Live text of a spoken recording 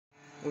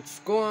What's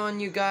going on,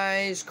 you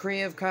guys?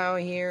 Creative Kyle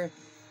here,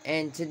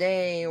 and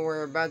today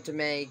we're about to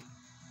make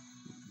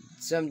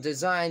some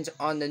designs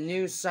on the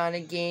new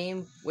Sonic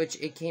game, which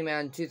it came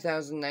out in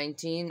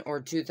 2019 or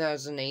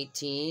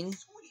 2018.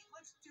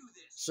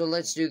 So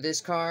let's do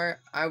this car.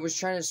 I was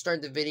trying to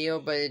start the video,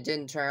 but it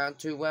didn't turn out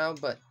too well,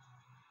 but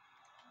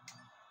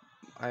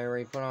I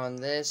already put on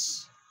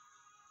this.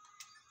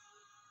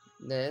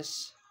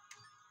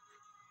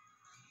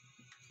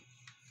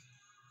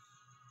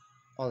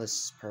 Oh, this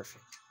is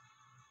perfect.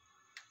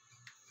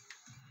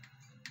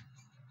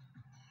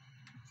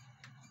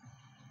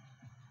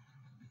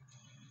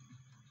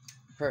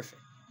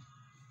 Perfect.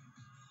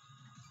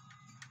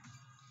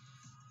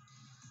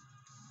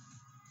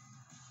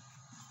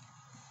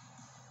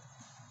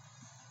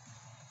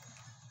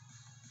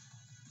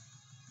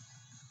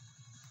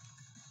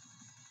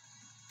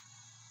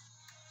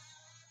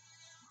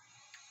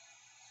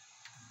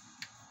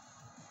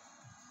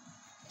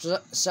 So,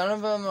 some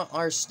of them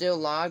are still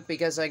locked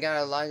because I got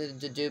a lot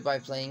to do by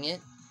playing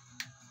it.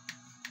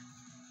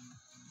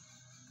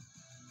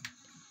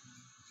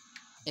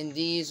 And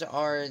these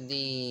are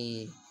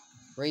the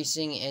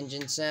racing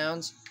engine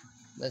sounds.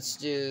 Let's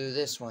do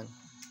this one.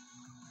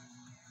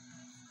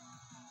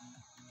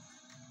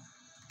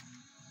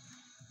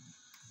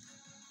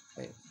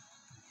 Wait,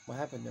 what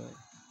happened to it?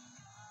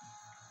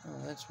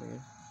 Oh, that's weird.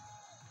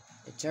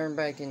 It turned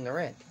back into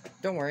red.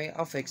 Don't worry,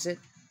 I'll fix it.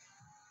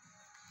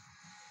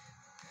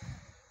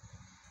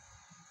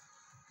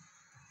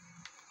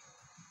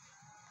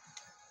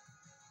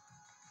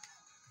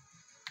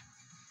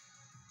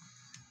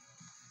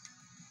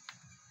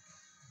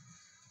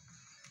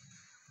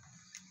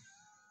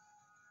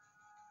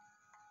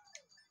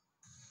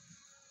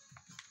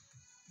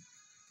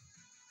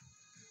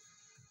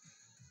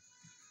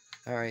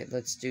 Alright,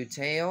 let's do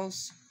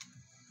tails.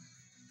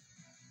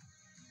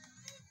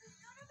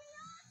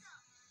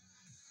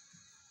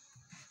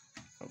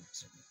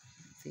 Oops.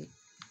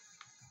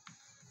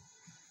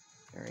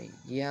 Alright,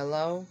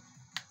 yellow.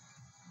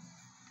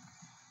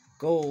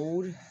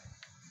 Gold.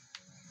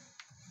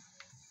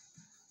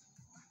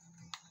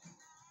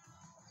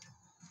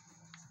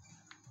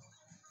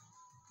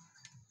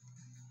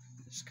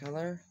 This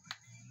color.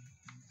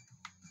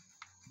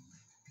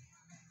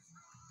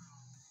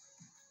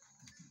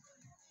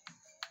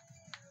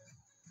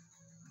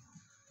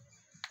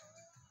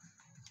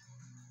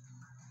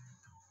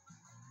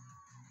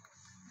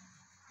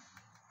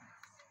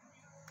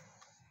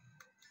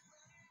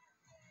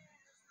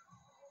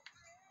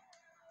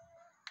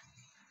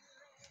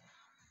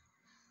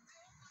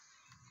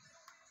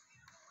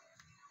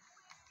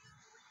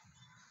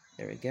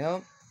 There we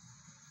go.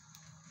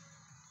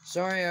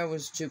 Sorry I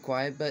was too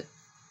quiet, but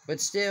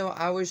still,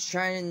 I was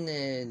trying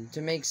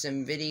to make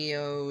some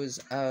videos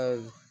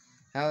of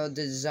how to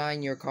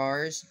design your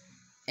cars,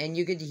 and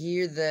you could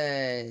hear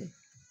the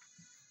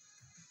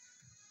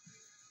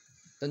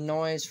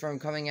noise from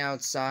coming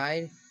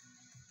outside.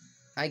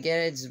 I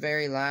get it's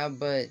very loud,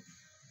 but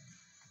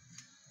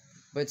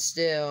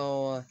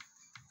still,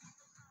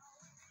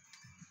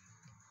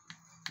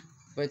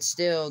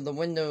 the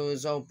window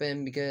is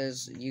open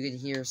because you could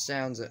hear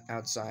sounds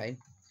outside.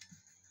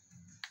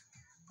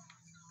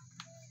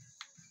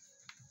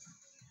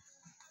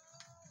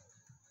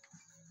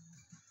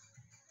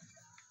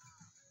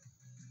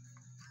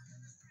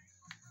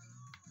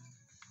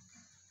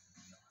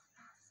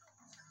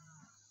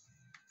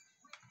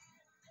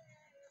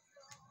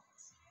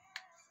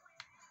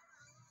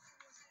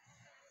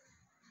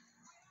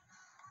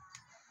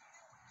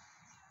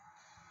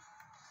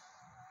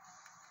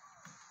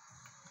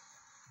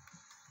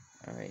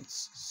 Alright,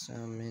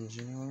 some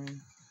engine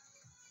horn.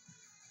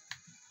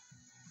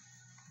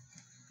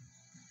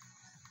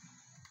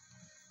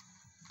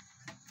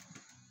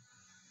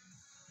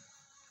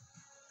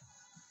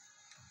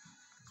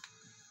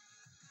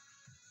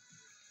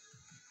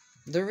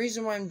 The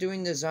reason why I'm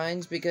doing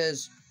designs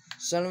because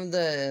some of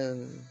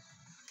the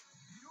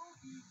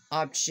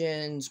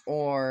options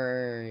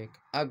or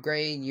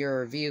upgrade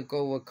your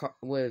vehicle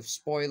with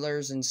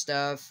spoilers and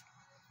stuff,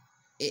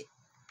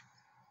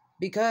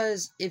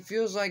 because it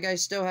feels like I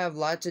still have a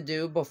lot to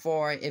do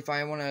before if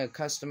I want to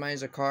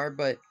customize a car,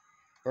 but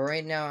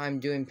right now I'm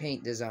doing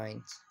paint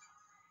designs.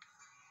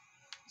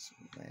 So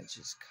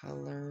matches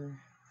color.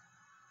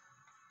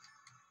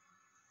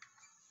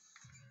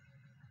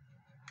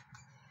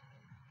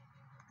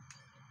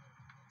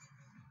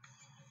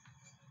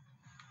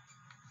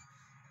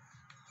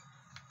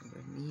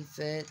 Underneath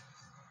it.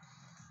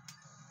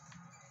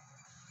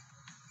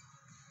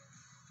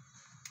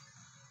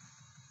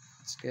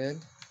 It's good.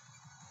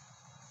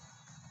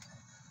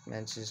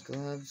 Matches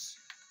gloves.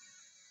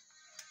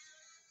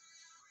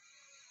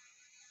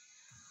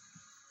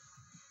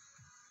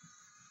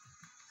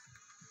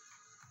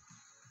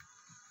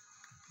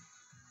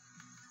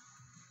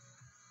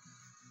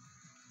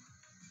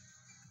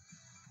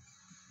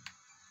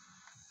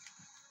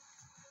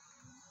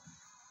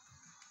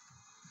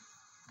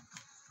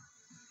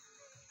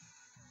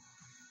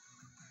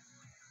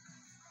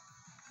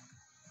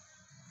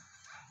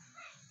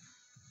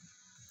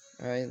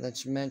 Alright,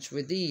 let's match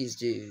with these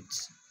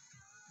dudes.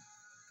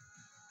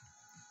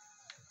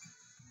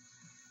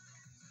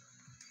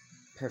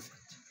 Perfect.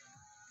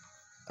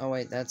 Oh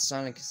wait, that's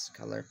Sonic's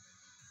color.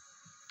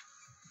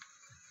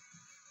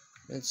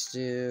 Let's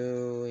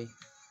do...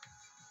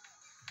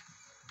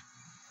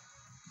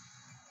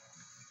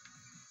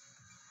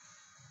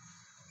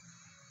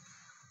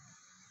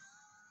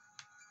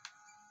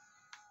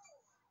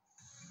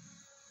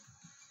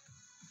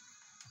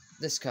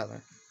 this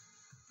color.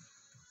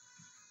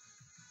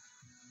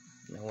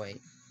 No,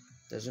 wait.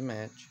 Doesn't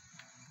match.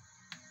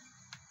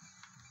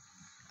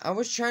 I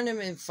was trying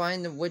to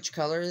find which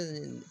color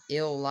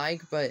it'll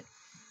like, but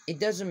it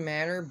doesn't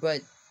matter,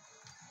 but...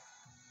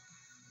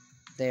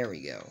 there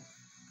we go.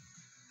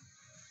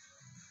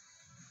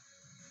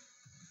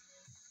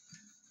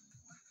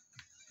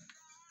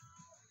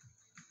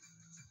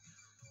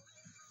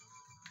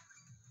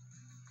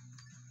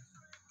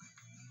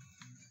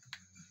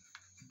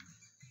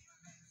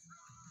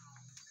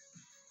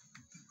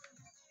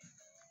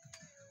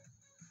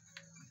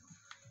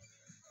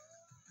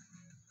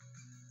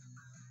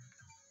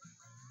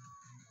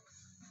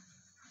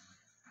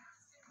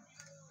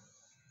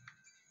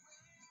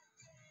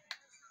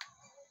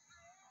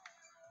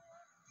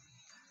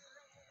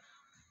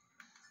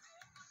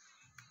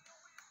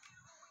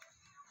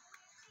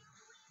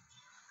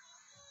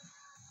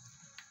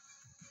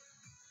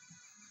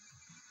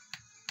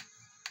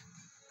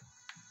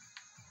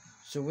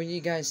 So what do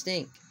you guys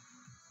think?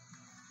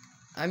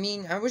 I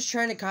mean, I was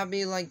trying to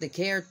copy, like, the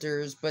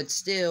characters, but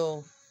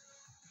still,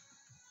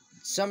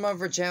 some of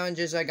the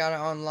challenges I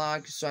gotta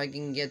unlock so I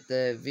can get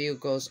the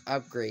vehicles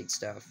upgrade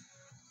stuff.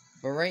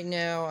 But right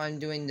now, I'm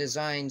doing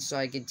design so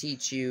I can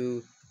teach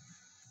you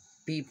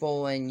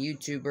people and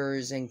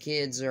YouTubers and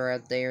kids are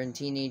out there and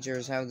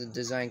teenagers how to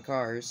design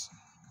cars.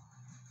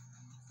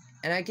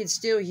 And I can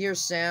still hear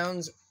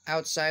sounds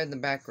outside the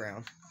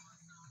background.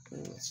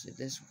 Ooh, let's do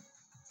this one.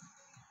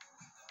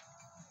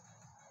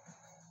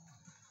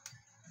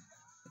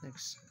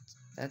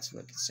 That's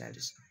looking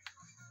satisfying.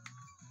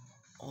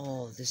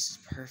 Oh, this is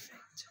perfect.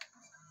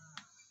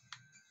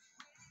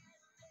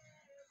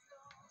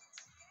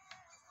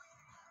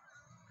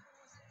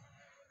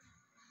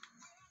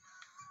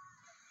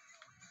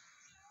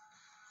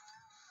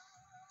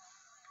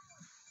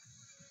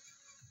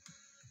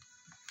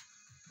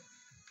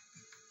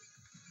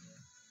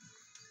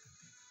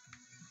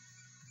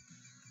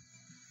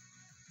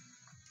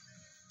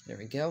 There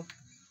we go.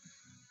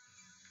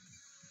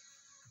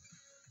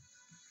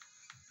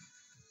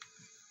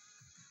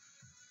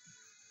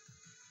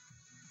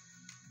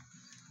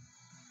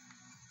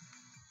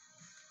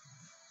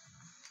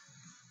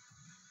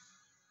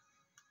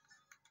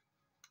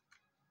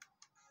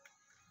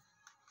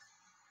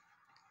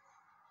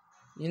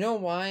 You know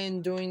why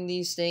I'm doing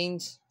these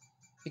things?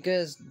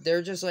 Because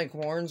they're just like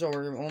horns,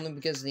 or only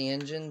because of the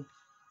engine.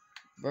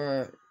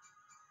 But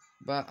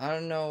I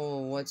don't know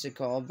what's it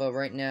called, but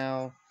right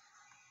now,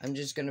 I'm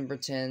just gonna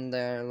pretend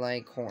they're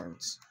like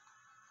horns.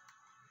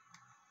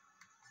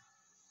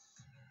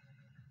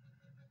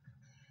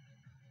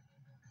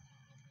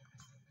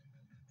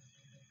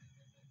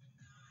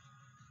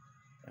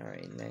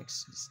 Alright,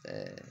 next is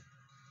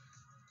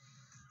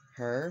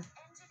her.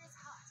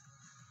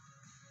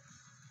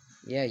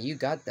 Yeah, you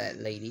got that,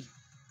 lady.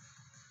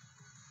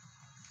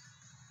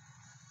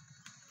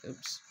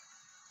 Oops.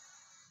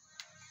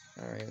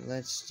 Alright,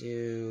 let's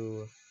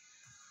do...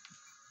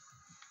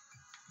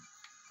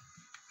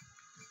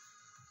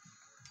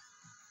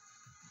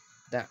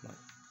 that one.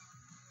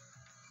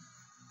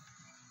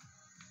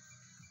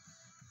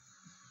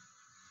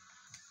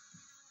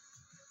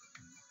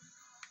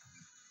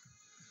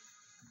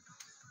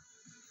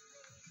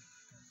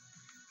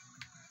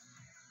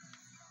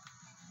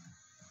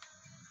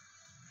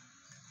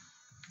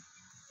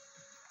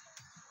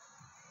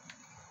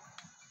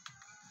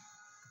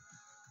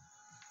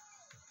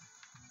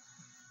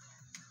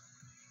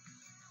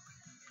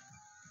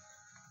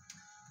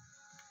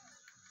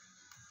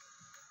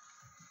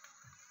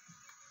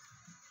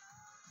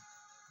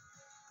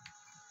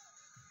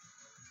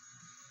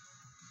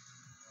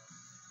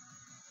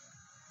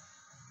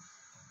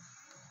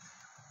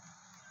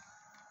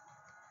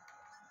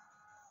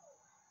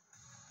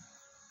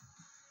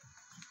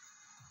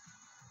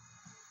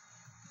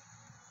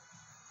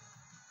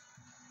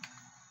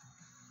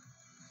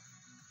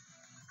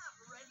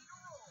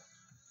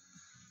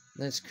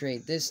 Let's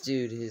create this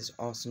dude his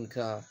awesome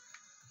car.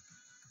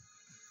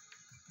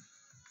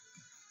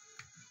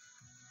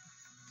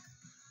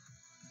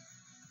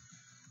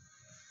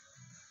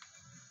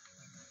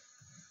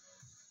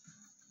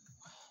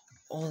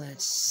 Oh,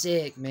 that's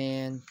sick,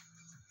 man.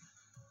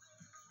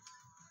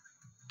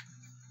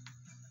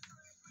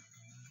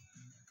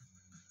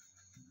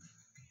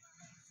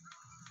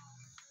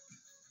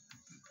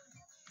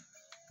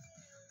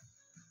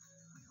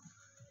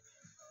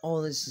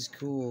 Oh, this is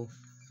cool.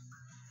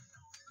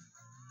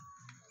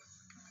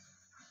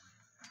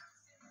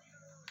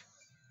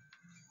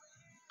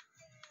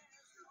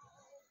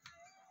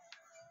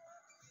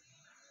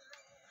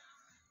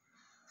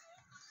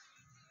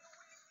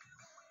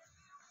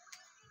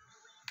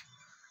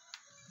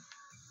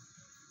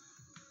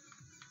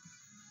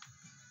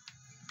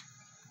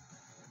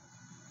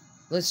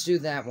 Let's do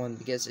that one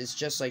because it's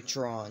just like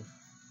Tron.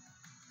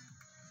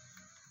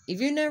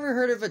 If you never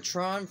heard of a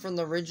Tron from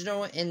the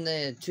original in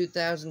the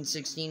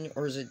 2016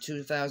 or is it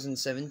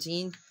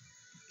 2017?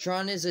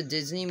 Tron is a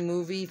Disney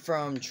movie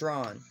from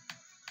Tron.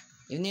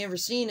 If you've never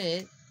seen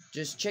it,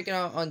 just check it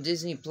out on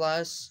Disney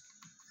Plus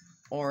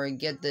or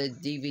get the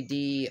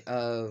DVD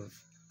of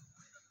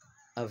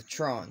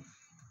Tron.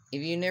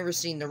 If you've never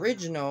seen the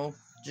original,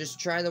 just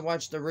try to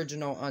watch the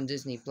original on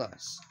Disney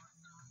Plus.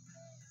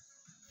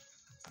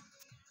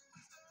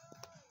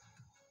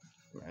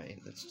 Right,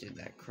 let's do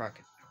that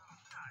crocodile.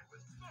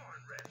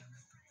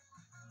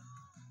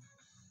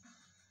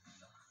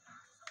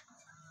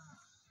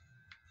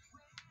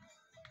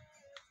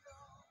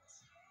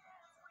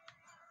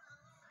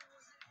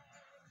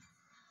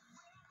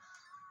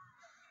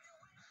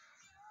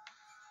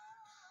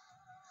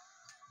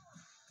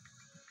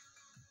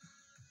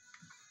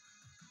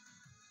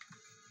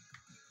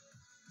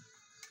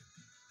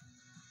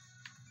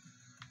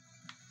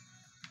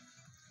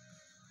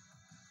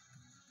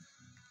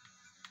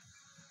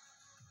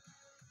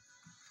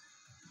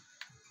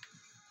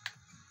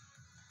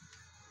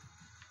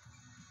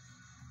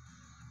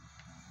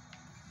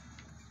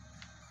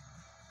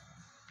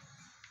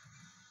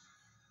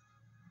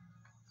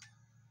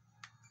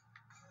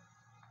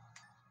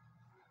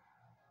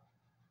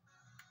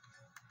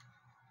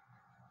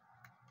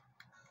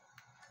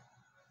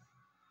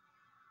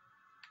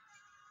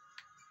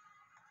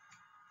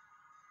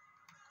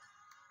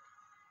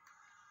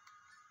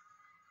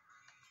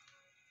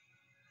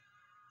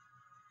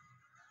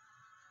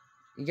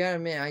 You gotta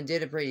admit, I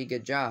did a pretty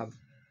good job.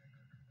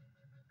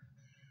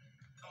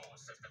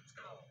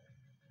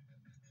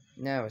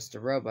 Now it's the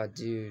robot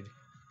dude.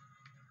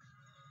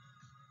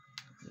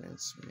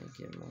 Let's make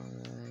it more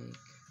like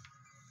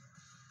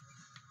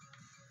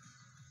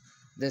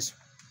this.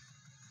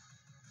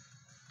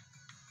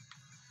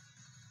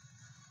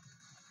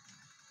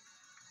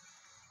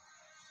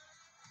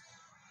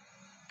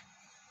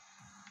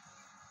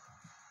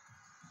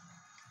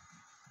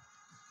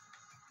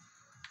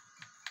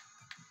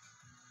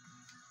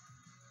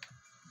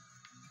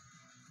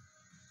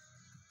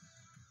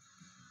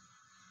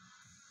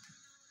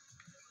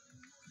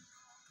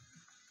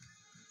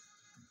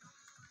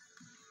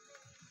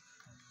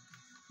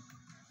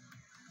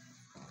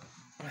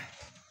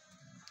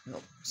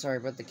 Oh, sorry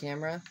about the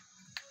camera.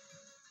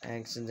 I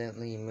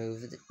accidentally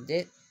moved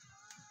it.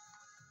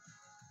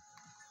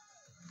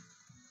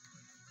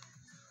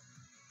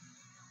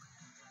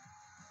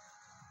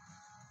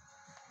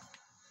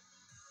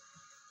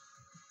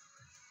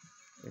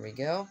 There we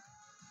go.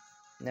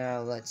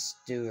 Now let's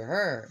do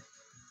her.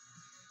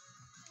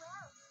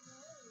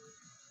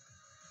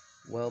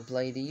 Well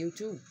played to you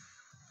too.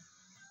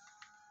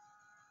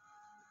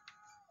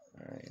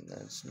 Alright,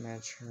 let's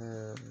match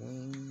her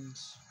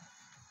wings.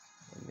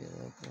 Maybe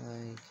look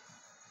like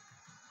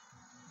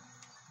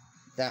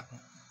that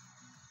one.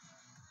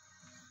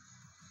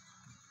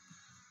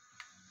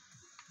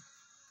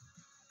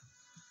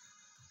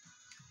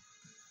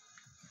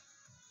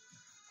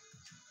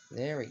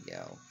 There we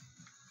go.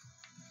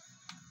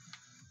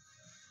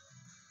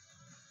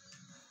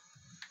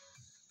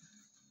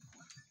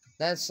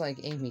 That's like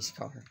Amy's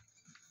car.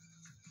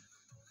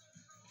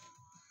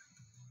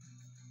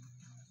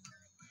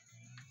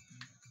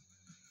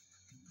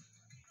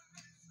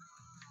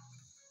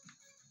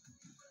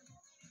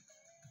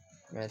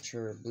 Match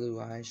her blue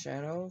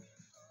eyeshadow.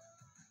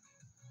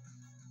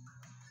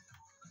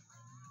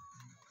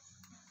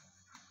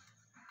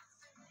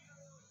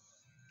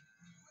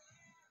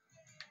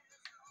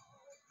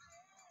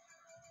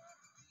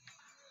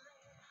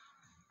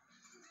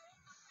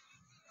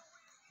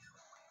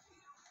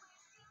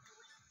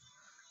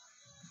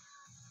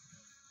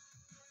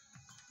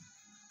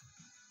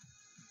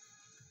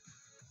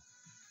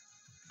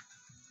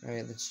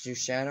 Alright, let's do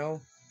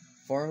shadow.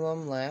 4 of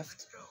them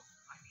left.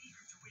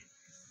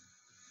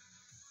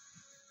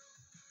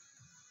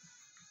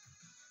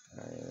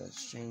 Alright,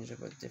 let's change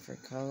up a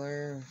different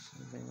color.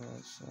 Something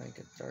else like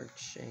a dark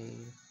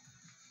shade.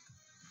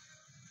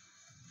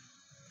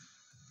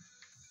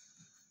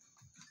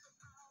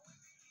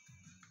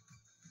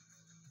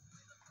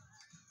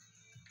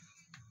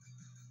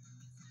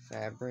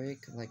 Fabric,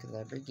 like a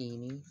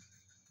Lamborghini.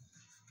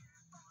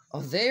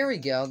 Oh, there we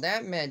go.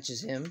 That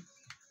matches him.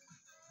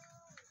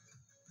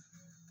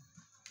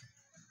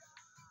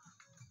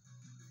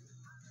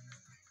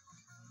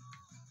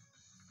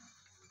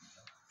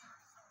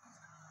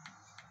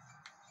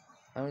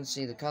 I don't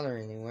see the color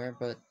anywhere,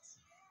 but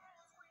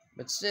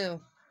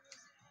still.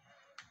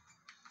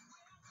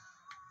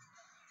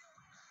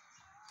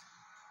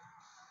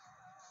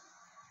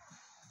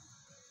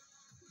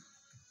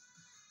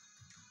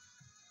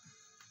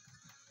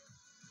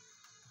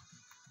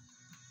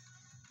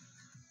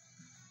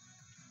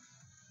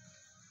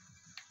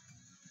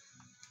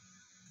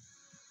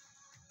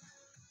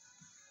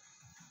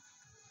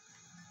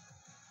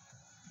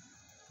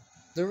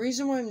 The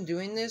reason why I'm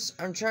doing this,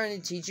 I'm trying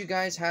to teach you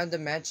guys how to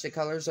match the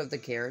colors of the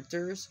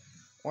characters.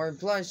 Or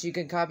plus, you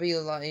can copy,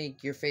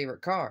 like, your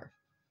favorite car.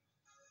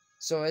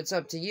 So it's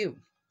up to you.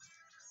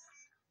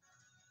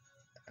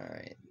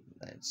 Alright,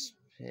 let's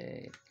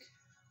pick...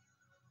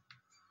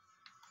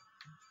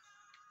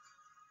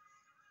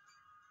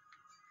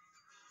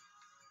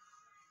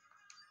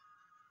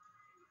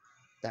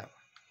 that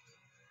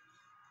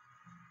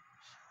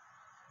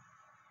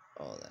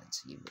one. Oh,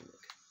 that's evil looking.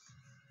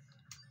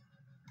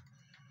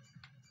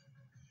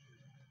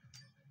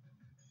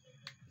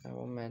 That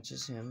one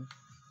matches him.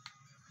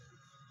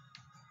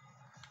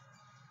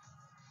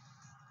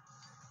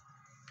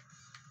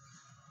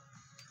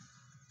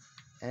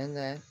 And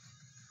that.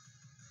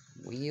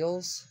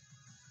 Wheels.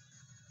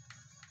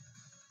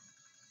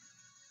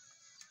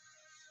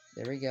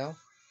 There we go.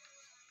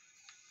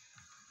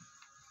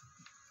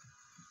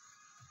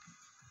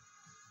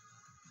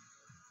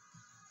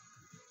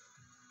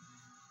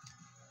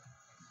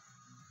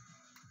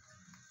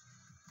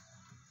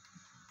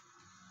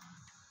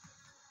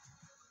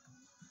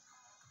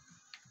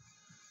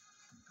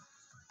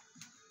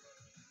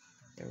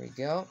 There we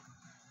go.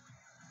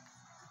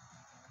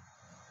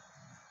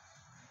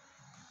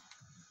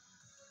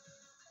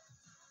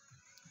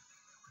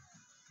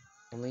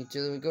 Only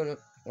two to go to,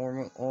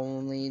 or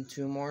only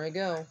two more to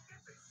go.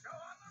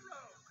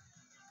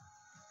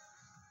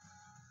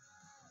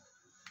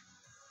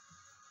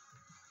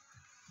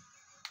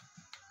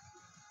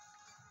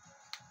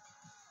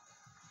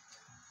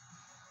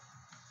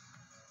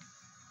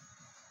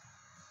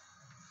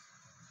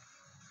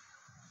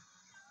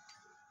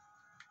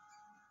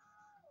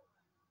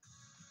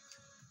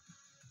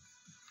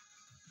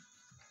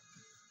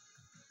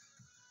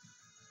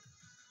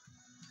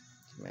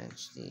 To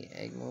match the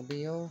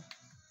Eggmobile.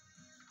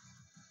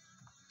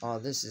 Oh,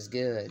 this is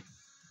good.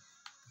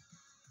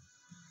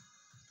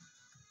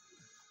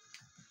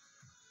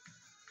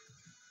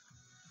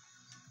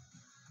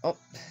 Oh,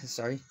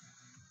 sorry.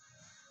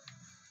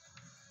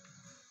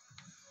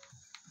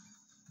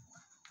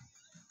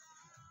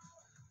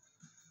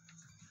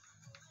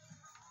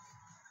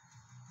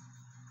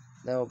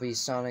 That will be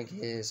Sonic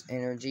his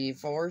energy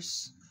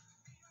force.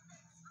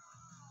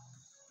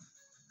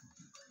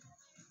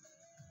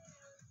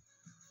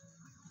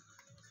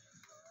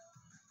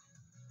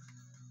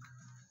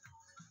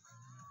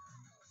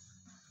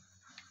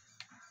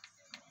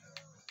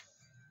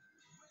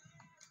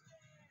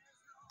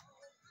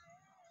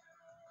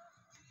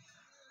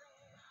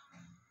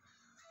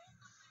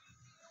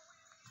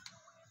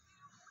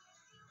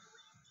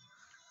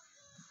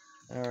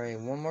 Alright,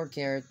 one more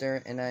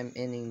character and I'm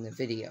ending the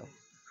video.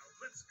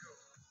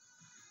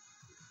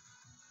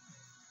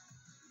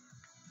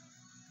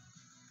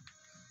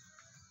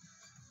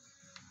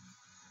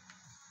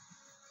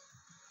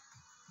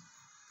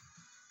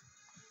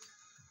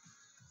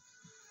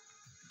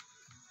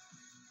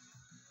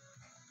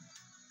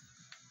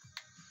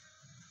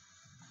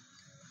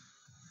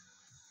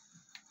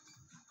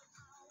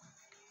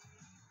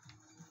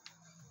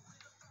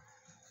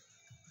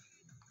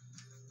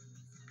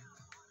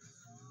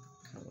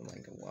 Kind of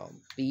like a wild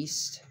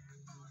beast.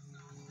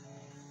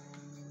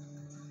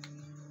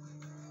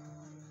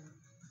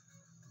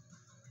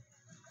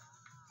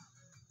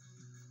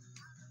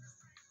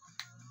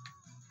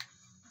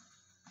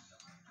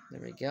 There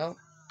we go.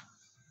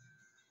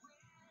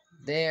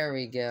 There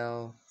we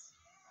go.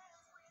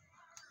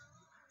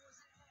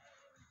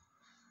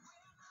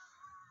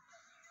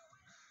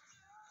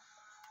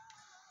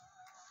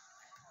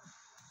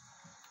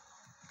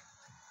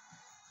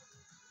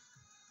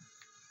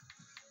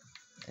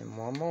 And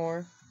one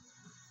more.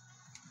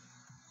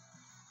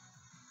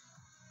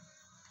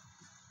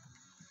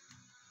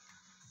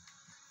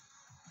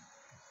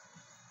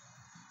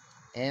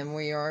 And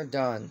we are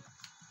done.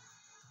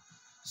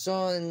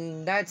 So,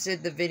 and that's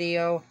it, the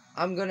video.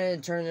 I'm gonna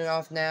turn it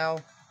off now.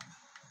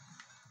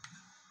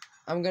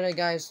 I'm gonna,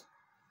 guys,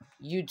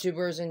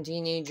 YouTubers and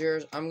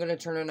teenagers, I'm gonna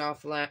turn it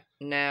off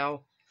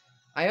now.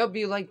 I hope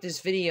you liked this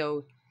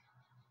video.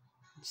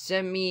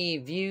 Send me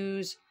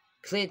views,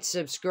 click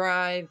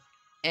subscribe,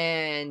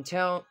 and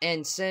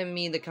send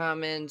me the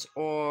comments,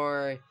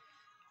 or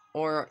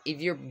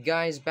if you're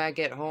guys back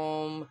at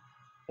home,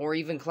 or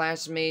even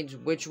classmates,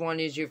 which one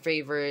is your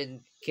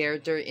favorite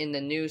character in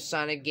the new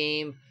Sonic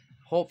game.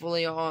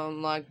 Hopefully I'll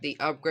unlock the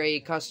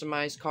upgrade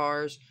customized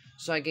cars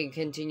so I can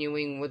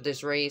continuing with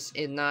this race.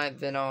 If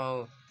not, then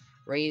I'll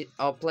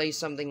play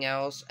something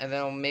else, and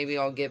then maybe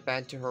I'll get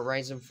back to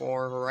Horizon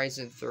 4,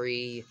 Horizon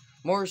 3,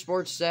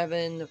 Motorsport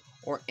 7,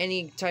 or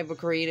any type of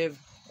creative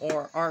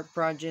or art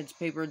projects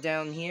paper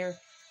down here.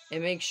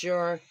 And make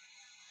sure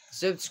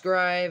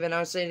subscribe, and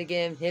I'll say it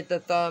again, hit the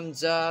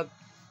thumbs up,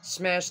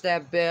 smash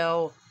that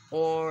bell,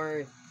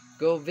 or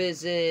go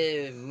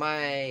visit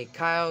my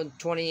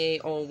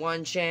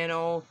Kyle2801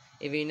 channel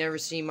if you never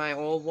see my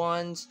old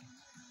ones.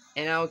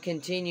 And I'll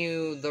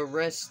continue the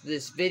rest of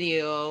this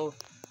video.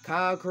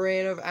 Kyle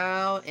Creative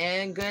out,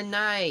 and good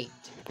night.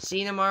 See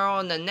you tomorrow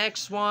on the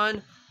next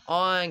one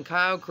on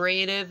Kyle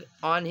Creative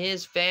on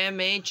his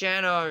fan-made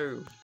channel.